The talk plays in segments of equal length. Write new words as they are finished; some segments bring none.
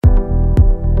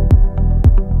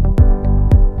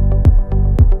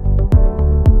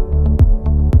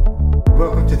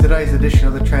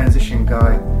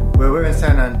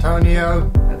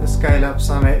Scale Up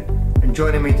Summit, and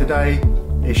joining me today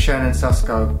is Shannon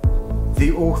Susko,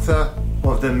 the author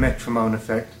of The Metronome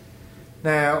Effect.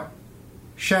 Now,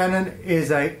 Shannon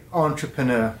is an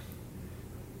entrepreneur.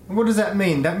 And what does that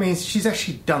mean? That means she's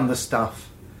actually done the stuff.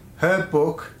 Her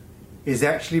book is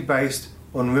actually based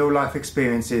on real life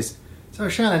experiences. So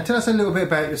Shannon, tell us a little bit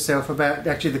about yourself, about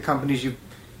actually the companies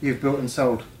you've built and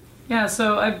sold. Yeah,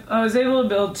 so I was able to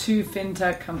build 2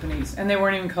 fintech companies, and they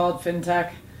weren't even called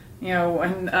fintech. You know,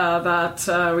 when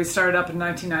we started up in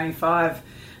 1995.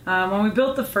 When we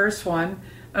built the first one,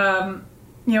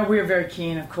 we were very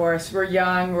keen, of course. We're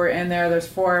young, we're in there, there's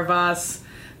 4 of us.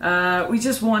 We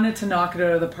just wanted to knock it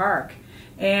out of the park.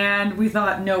 And we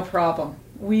thought, no problem.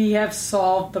 We have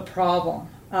solved the problem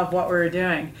of what we were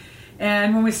doing.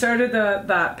 And when we started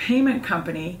that payment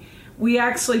company, we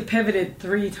actually pivoted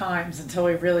 3 times until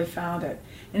we really found it.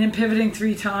 And in pivoting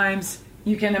 3 times,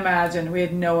 you can imagine we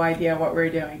had no idea what we were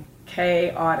doing.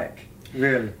 Chaotic.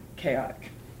 Really?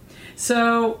 Chaotic.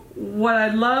 So what I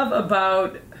love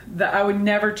about I would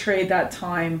never trade that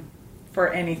time for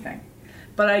anything.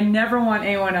 But I never want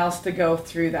anyone else to go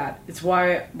through that. It's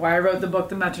why I wrote the book,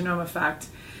 The Metronome Effect.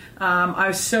 I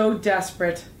was so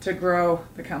desperate to grow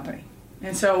the company.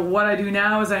 And so what I do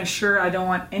now is I don't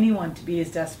want anyone to be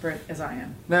as desperate as I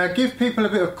am. Now, give people a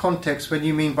bit of context when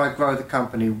you mean by grow the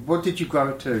company. What did you grow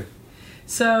it to?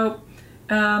 So,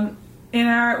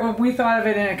 we thought of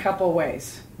it in a couple of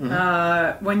ways.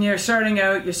 Mm-hmm. When you're starting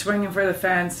out, you're swinging for the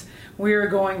fence. We were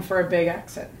going for a big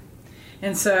exit.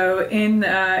 And so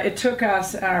it took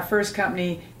us, our first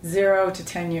company, 0 to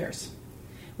 10 years.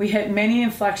 We hit many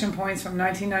inflection points from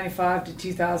 1995 to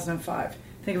 2005.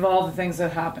 Think of all the things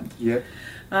that happened. Yep.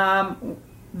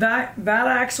 That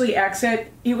actually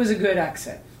exit, it was a good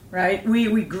exit, right?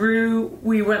 We grew,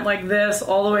 we went like this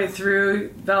all the way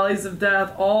through valleys of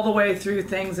death, all the way through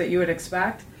things that you would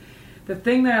expect. The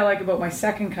thing that I like about my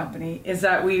second company is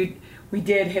that we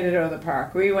did hit it out of the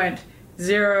park. We went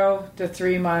 0 to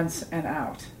 3 months and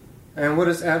out. And what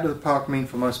does out of the park mean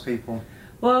for most people?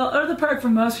 Well, out of the park for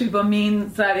most people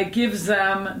means that it gives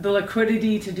them the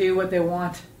liquidity to do what they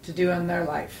want to do in their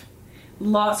life.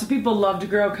 Lots of people love to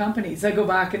grow companies. They go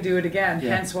back and do it again,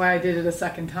 hence why I did it a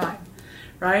second time.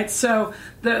 Right? So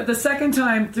the second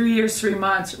time, 3 years, 3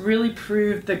 months, really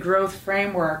proved the growth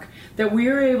framework that we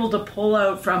were able to pull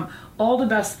out from all the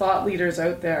best thought leaders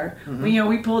out there. Mm-hmm.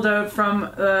 We pulled out from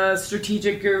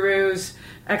strategic gurus,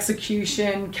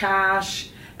 execution, cash,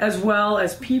 as well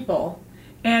as people.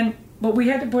 But we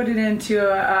had to put it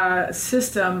into a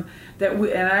system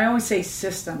and I always say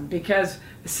system because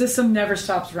the system never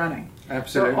stops running.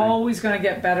 Absolutely. We're always going to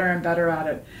get better and better at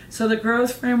it. So the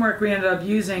growth framework we ended up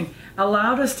using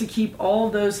allowed us to keep all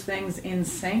those things in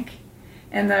sync.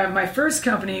 And my first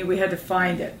company, we had to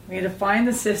find it. We had to find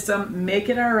the system, make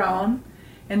it our own,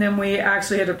 and then we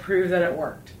actually had to prove that it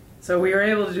worked. So we were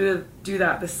able to do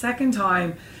that. The second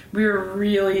time, we were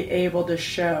really able to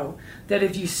show that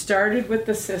if you started with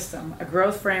the system, a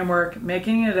growth framework,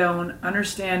 making it own,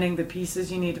 understanding the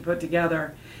pieces you need to put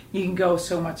together, you can go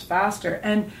so much faster.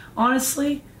 And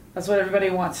honestly, that's what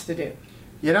everybody wants to do.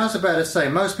 Yeah, I was about to say,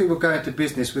 most people go into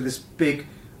business with this big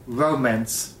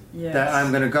romance that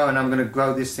I'm going to go and I'm going to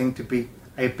grow this thing to be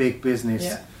a big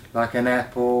business, like an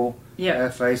Apple, a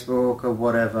Facebook or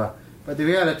whatever. But the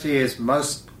reality is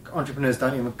most entrepreneurs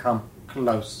don't even come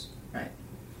close. Right.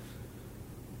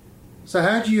 So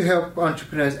how do you help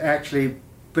entrepreneurs actually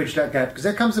bridge that gap? Because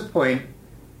there comes a point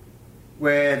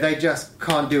where they just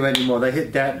can't do anymore. They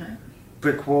hit that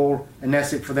brick wall and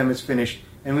that's it for them, it's finished.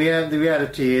 And the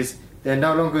reality is they're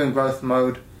no longer in growth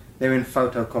mode, they're in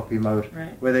photocopy mode,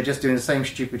 where they're just doing the same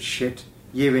stupid shit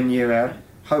year in, year out,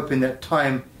 hoping that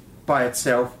time by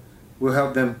itself will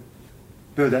help them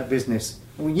build that business.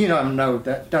 Well, no,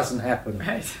 that doesn't happen.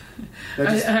 Right.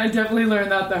 I definitely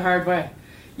learned that the hard way.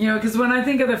 Because when I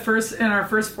think of in our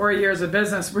first 4 years of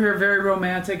business, we were very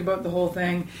romantic about the whole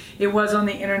thing. It was on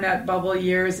the internet bubble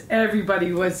years.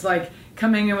 Everybody was like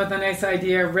coming in with a nice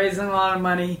idea, raising a lot of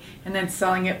money, and then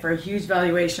selling it for a huge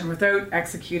valuation without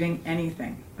executing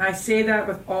anything. I say that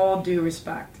with all due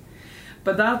respect.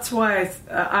 But that's why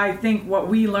I think what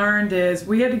we learned is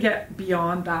we had to get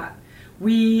beyond that.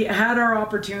 We had our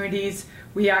opportunities.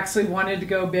 We actually wanted to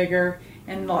go bigger,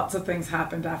 and lots of things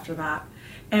happened after that.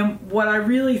 And what I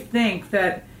really think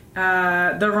that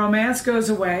the romance goes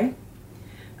away.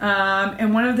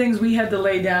 And one of the things we had to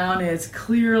lay down is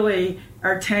clearly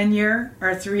our 10-year,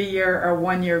 our 3-year, our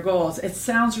 1-year goals. It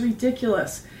sounds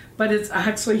ridiculous, but it's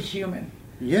actually human.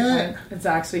 Yeah. It's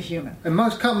actually human. And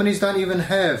most companies don't even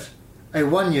have a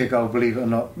 1-year goal, believe it or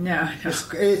not. No.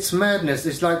 It's madness.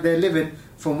 It's like they're living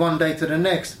from one day to the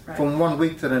next, from 1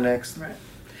 week to the next. Right.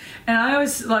 And I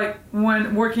always, like,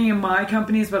 when working in my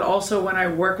companies, but also when I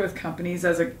work with companies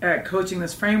as coaching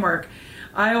this framework,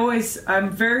 I'm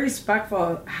very respectful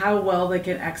of how well they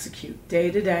can execute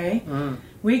day to day,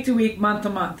 week to week, month to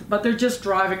month, but they're just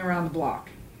driving around the block.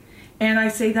 And I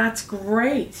say, that's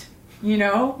great. You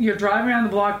know, you're driving around the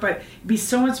block, but it'd be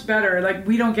so much better. Like,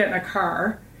 we don't get in a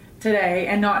car today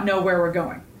and not know where we're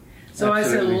going. So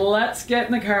Absolutely. I said, let's get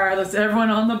in the car, let's everyone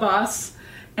on the bus,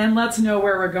 and let's know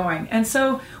where we're going. And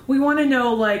so we want to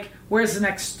know, like, where's the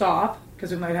next stop,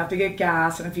 because we might have to get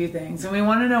gas and a few things. And we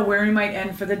want to know where we might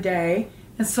end for the day,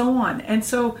 and so on. And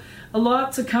so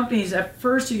lots of companies, at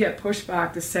first you get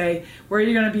pushback to say, where are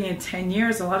you going to be in 10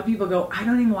 years? A lot of people go, I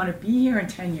don't even want to be here in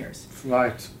 10 years.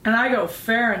 Right. And I go,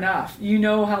 fair enough. You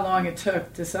know how long it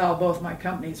took to sell both my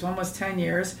companies. One was 10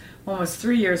 years, one was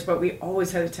 3 years, but we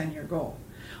always had a 10-year goal.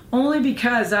 Only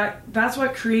because that's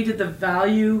what created the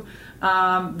value,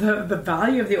 the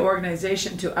value of the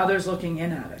organization to others looking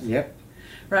in at it. Yep.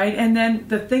 Right? And then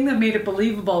the thing that made it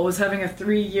believable was having a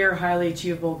 3-year highly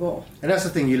achievable goal. And that's the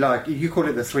thing you like. You call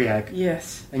it the 3HAG.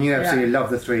 Yes. And you absolutely love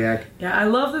the 3HAG. Yeah, I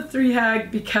love the 3HAG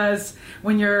because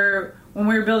when we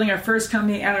were building our first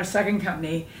company and our second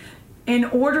company, in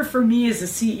order for me as a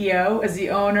CEO, as the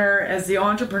owner, as the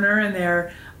entrepreneur in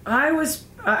there, I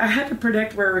had to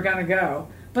predict where we were going to go.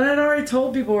 But I'd already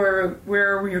told people where we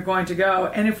were going to go.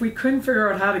 And if we couldn't figure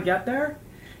out how to get there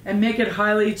and make it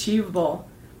highly achievable,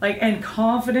 and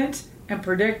confident and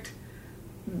predict,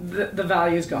 the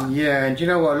value is gone. Yeah, and you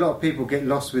know what? A lot of people get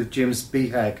lost with Jim's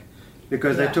BHAG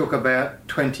because they talk about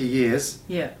 20 years.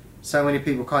 Yeah. So many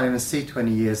people can't even see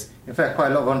 20 years. In fact,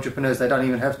 quite a lot of entrepreneurs, they don't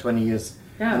even have 20 years.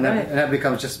 Yeah, and right. that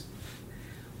becomes just...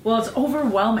 Well, it's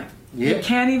overwhelming. Yeah. You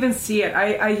can't even see it.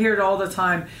 I hear it all the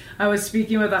time. I was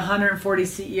speaking with 140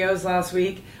 CEOs last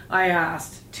week. I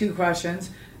asked 2 questions.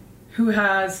 Who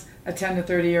has a 10 to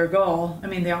 30 year goal? I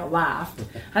mean, they all laughed.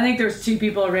 I think there's 2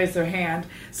 people who raised their hand.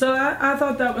 So I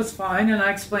thought that was fine, and I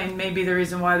explained maybe the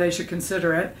reason why they should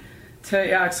consider it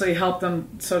to actually help them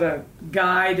sort of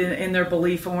guide in their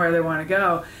belief on where they want to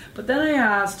go. But then I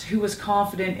asked who was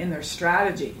confident in their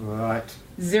strategy. Right.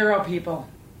 0 people.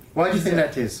 Why do you think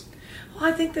that is? Well,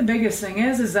 I think the biggest thing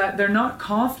is that they're not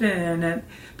confident in it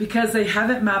because they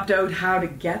haven't mapped out how to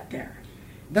get there.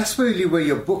 That's really where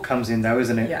your book comes in, though,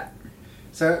 isn't it? Yeah.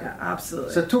 Yeah,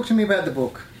 absolutely. So talk to me about the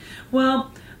book.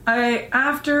 Well,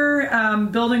 after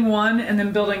building one and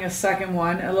then building a second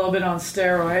one, a little bit on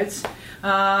steroids,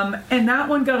 and that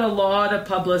one got a lot of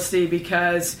publicity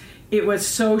because it was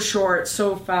so short,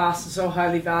 so fast, and so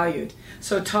highly valued.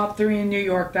 So top 3 in New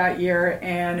York that year,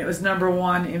 and it was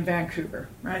 #1 in Vancouver,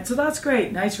 right? So that's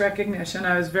great, nice recognition.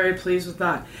 I was very pleased with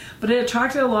that. But it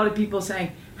attracted a lot of people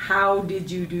saying, how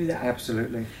did you do that?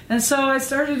 Absolutely. And so I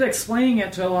started explaining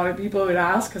it to a lot of people who would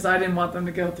ask because I didn't want them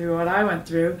to go through what I went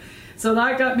through. So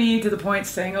that got me to the point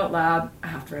saying out loud, I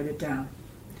have to write it down.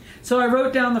 So I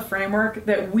wrote down the framework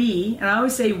that we, and I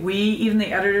always say we, even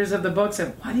the editors of the book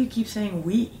said, why do you keep saying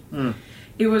we?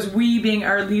 It was we being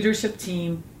our leadership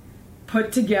team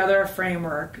put together a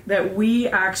framework that we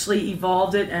actually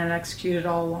evolved it and executed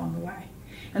all along the way.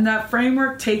 And that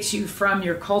framework takes you from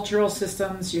your cultural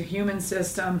systems, your human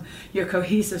system, your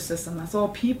cohesive system, that's all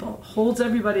people, holds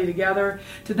everybody together,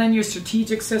 to then your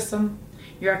strategic system,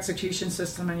 your execution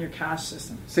system, and your cash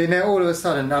system. See, now all of a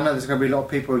sudden, I know there's going to be a lot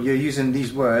of people, you're using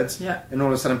these words, and all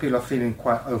of a sudden people are feeling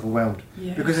quite overwhelmed.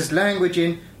 Yeah. Because it's language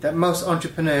in that most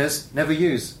entrepreneurs never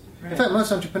use. Right. In fact,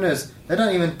 most entrepreneurs, they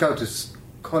don't even go to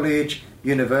college,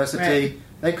 university, right.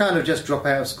 They kind of just drop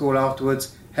out of school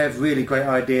afterwards, have really great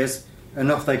ideas, and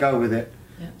off they go with it.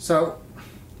 Yeah. So,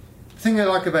 the thing I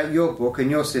like about your book and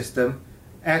your system,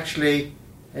 you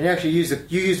use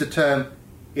the term,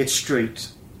 it's street.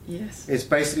 Yes. It's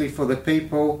basically for the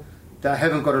people that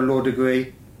haven't got a law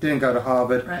degree, didn't go to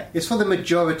Harvard. Right. It's for the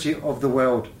majority of the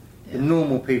world, the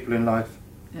normal people in life.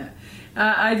 Yeah.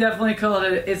 I definitely call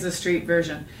it's a street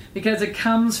version because it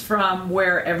comes from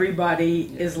where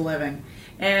everybody is living.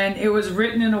 And it was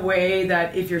written in a way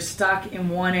that if you're stuck in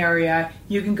one area,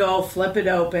 you can go flip it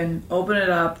open it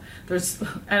up.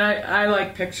 I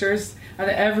like pictures.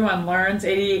 Everyone learns.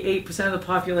 88% of the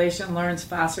population learns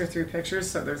faster through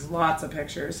pictures, so there's lots of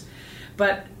pictures.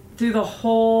 But through that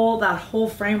whole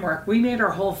framework, we made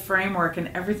our whole framework and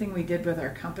everything we did with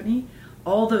our company,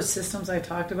 all those systems I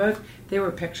talked about, they were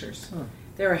pictures.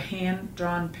 They were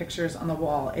hand-drawn pictures on the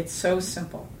wall. It's so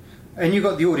simple. And you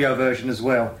got the audio version as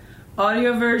well.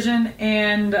 Audio version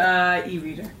and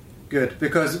e-reader. Good,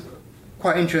 because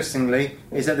quite interestingly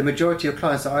is that the majority of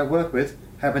clients that I work with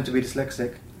happen to be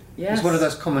dyslexic. Yes. It's one of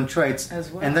those common traits.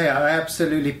 As well. And they are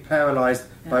absolutely paralyzed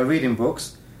by reading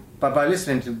books. But by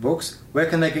listening to books, where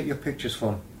can they get your pictures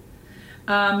from?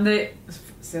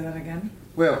 Say that again.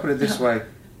 Well, put it this way.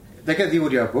 They get the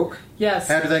audio book. Yes.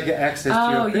 How do they get access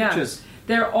to your pictures? Yeah.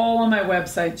 They're all on my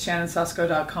website,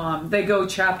 shannonsusko.com. They go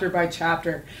chapter by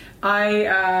chapter.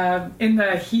 I, in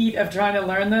the heat of trying to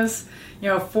learn this,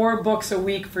 4 books a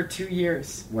week for 2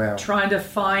 years. Wow. Trying to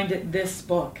find this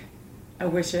book. I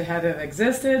wish it had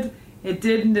existed. It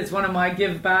didn't. It's one of my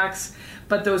give backs.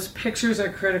 But those pictures are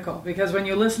critical because when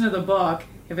you listen to the book,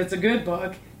 if it's a good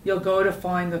book, you'll go to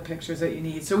find the pictures that you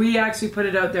need. So we actually put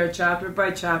it out there chapter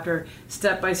by chapter,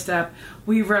 step by step.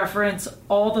 We reference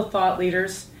all the thought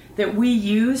leaders that we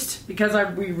used because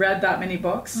we read that many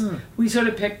books. We sort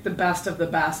of picked the best of the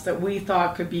best that we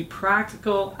thought could be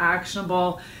practical,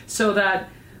 actionable, so that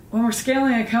when we're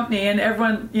scaling a company and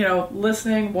everyone,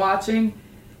 listening, watching,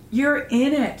 you're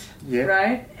in it,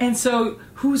 right? And so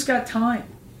who's got time?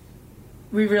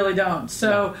 We really don't.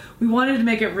 So we wanted to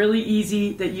make it really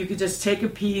easy that you could just take a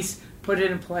piece, put it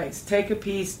in place. Take a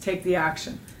piece, take the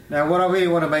action. Now, what I really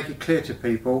want to make it clear to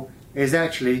people is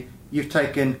actually you've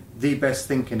taken the best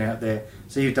thinking out there.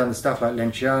 So you've done the stuff like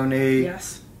Lencioni,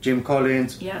 yes, Jim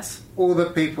Collins, yes, all the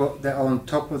people that are on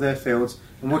top of their fields.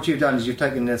 And what you've done is you've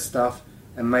taken their stuff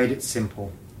and made it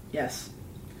simple. Yes.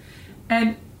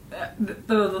 And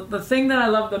the thing that I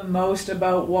love the most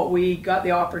about what we got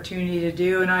the opportunity to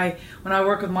do, and when I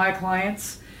work with my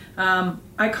clients,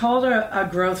 I call it a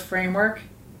growth framework,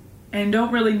 and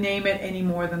don't really name it any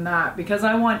more than that, because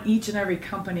I want each and every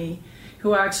company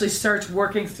who actually starts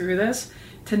working through this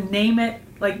to name it,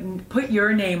 like put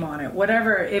your name on it,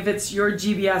 whatever. If it's your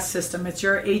GBS system, it's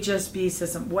your HSB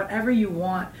system, whatever you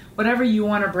want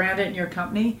to brand it in your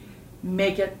company,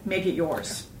 make it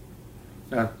yours.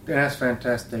 No, that's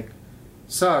fantastic.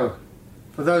 So,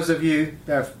 for those of you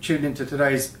that have tuned into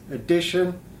today's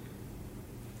edition,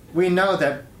 we know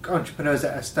that entrepreneurs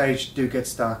at a stage do get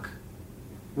stuck.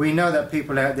 We know that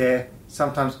people out there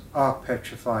sometimes are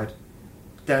petrified,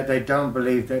 that they don't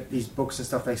believe that these books and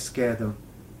stuff, they scare them.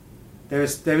 There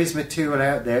is material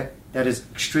out there that is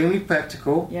extremely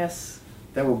practical. Yes.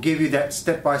 That will give you that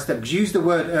step by step. Use the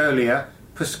word earlier,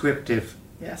 prescriptive.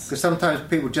 Yes. Because sometimes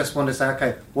people just want to say,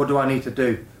 okay, what do I need to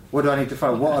do? What do I need to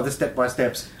follow? What are the step by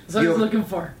steps? That's what I was looking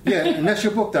for. Yeah, and that's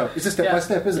your book though. It's a step by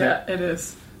step, isn't it? Yeah, it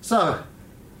is. So,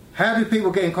 how do people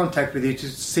get in contact with you to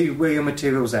see where your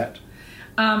material's at?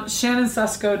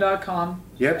 shannonsusko.com.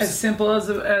 Yep. As simple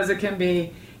as it can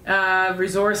be.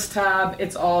 Resource tab,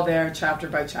 it's all there, chapter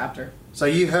by chapter. So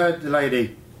you heard the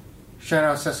lady,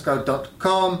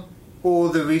 shannonsusko.com. All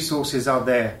the resources are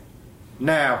there.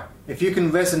 Now, if you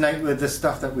can resonate with the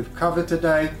stuff that we've covered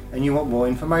today and you want more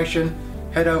information,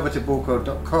 head over to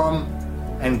bullcode.com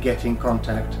and get in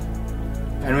contact.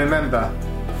 And remember,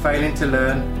 failing to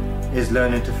learn is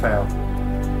learning to fail.